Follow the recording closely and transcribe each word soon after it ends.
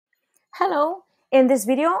Hello. In this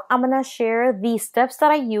video, I'm going to share the steps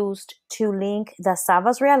that I used to link the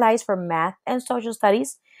Savvas Realize for Math and Social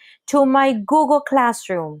Studies to my Google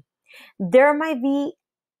Classroom. There might be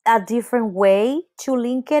a different way to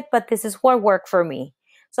link it, but this is what worked for me.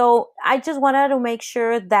 So I just wanted to make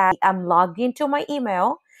sure that I'm logged into my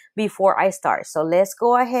email before I start. So let's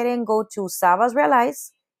go ahead and go to Savvas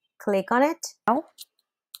Realize, click on it now,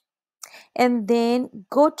 and then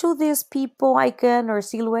go to this people icon or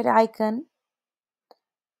silhouette icon.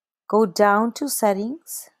 Go down to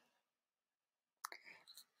settings,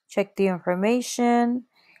 check the information,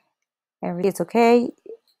 and it's okay.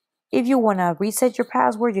 If you want to reset your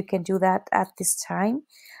password, you can do that at this time.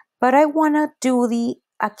 But I want to do the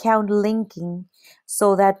account linking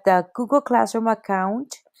so that the Google Classroom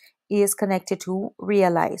account is connected to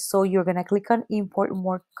Realize. So you're going to click on Import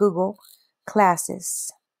More Google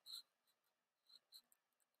Classes.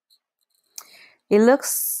 It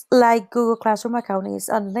looks like Google Classroom account is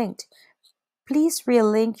unlinked. Please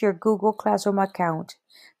relink your Google Classroom account.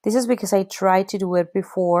 This is because I tried to do it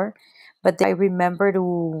before, but then I remember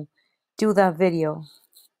to do that video.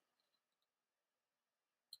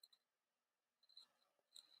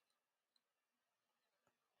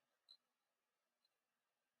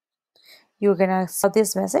 You're gonna saw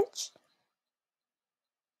this message.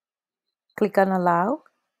 Click on Allow.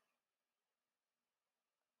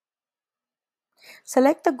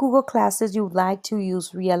 Select the Google classes you'd like to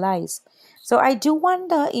use Realize. So I do want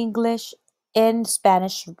the English and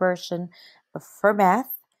Spanish version for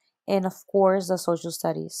math, and of course the social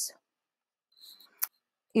studies.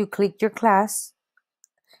 You click your class,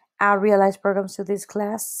 add Realize programs to this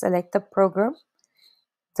class, select the program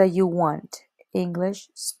that you want, English,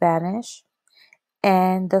 Spanish,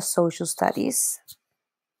 and the social studies.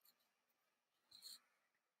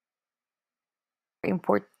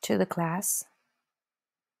 Import to the class.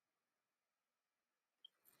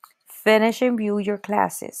 Finish and view your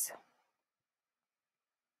classes.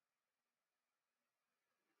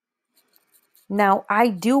 Now I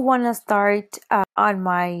do want to start on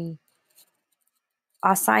my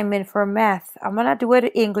assignment for math. I'm gonna do it in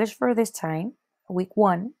English for this time, week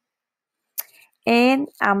 1, and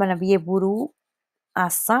I'm gonna be able to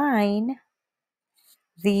assign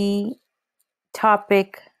the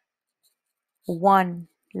topic 1,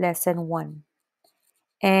 lesson 1.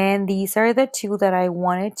 And these are the two that I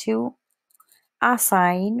wanted to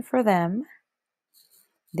assign for them.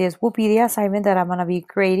 This will be the assignment that I'm going to be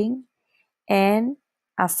grading and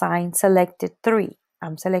assign selected 3.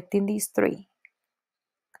 I'm selecting these 3.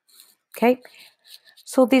 Okay,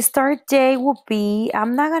 so the start day will be,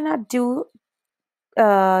 I'm not going to do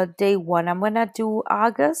day 1. I'm going to do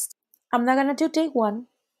August. I'm not going to do day 1.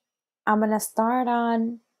 I'm going to start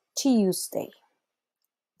on Tuesday,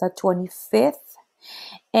 the 25th,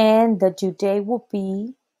 and the due date will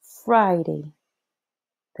be Friday,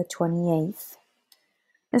 the 28th.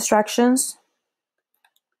 Instructions.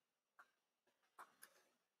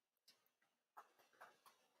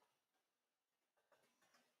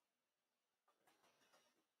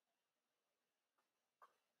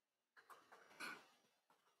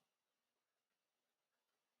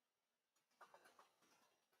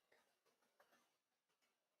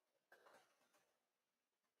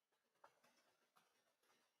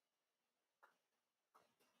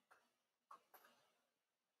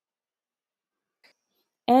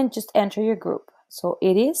 And just enter your group. So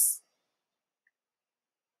it is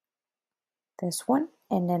this one,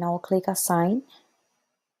 and then I'll click assign.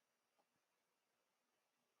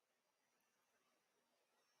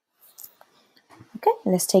 Okay,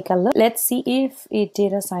 let's take a look. Let's see if it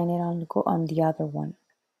did assign it on the other one.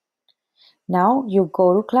 Now you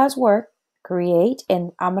go to classwork, create,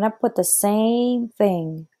 and I'm gonna put the same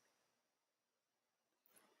thing.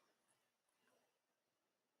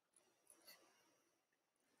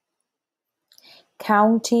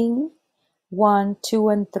 Counting 1, 2,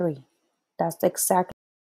 and 3. That's exactly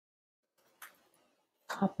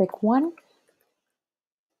topic 1.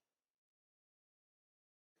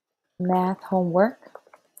 Math homework.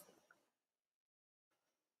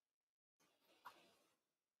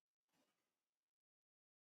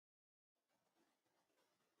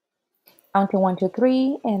 Counting 1, 2,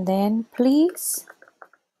 3, and then please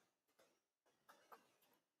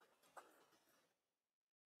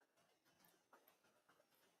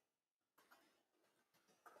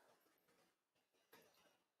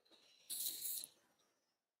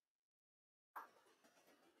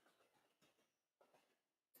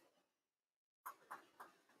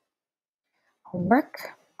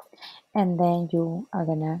homework, and then you are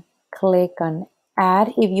gonna click on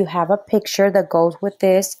add if you have a picture that goes with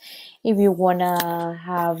this, if you want to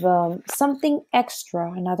have something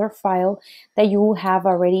extra, another file that you have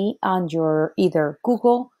already on your either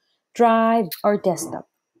Google Drive or desktop.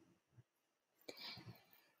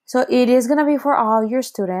 So it is going to be for all your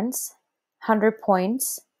students, 100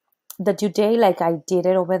 points. The due date, like I did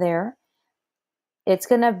it over there, it's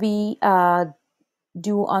going to be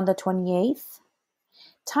due on the 28th.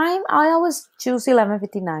 Time, I always choose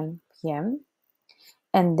 11:59 p.m.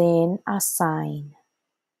 and then assign.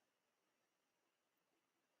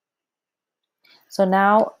 So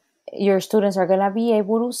now your students are going to be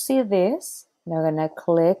able to see this. They're going to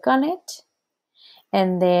click on it,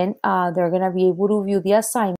 and then they're going to be able to view the assignment.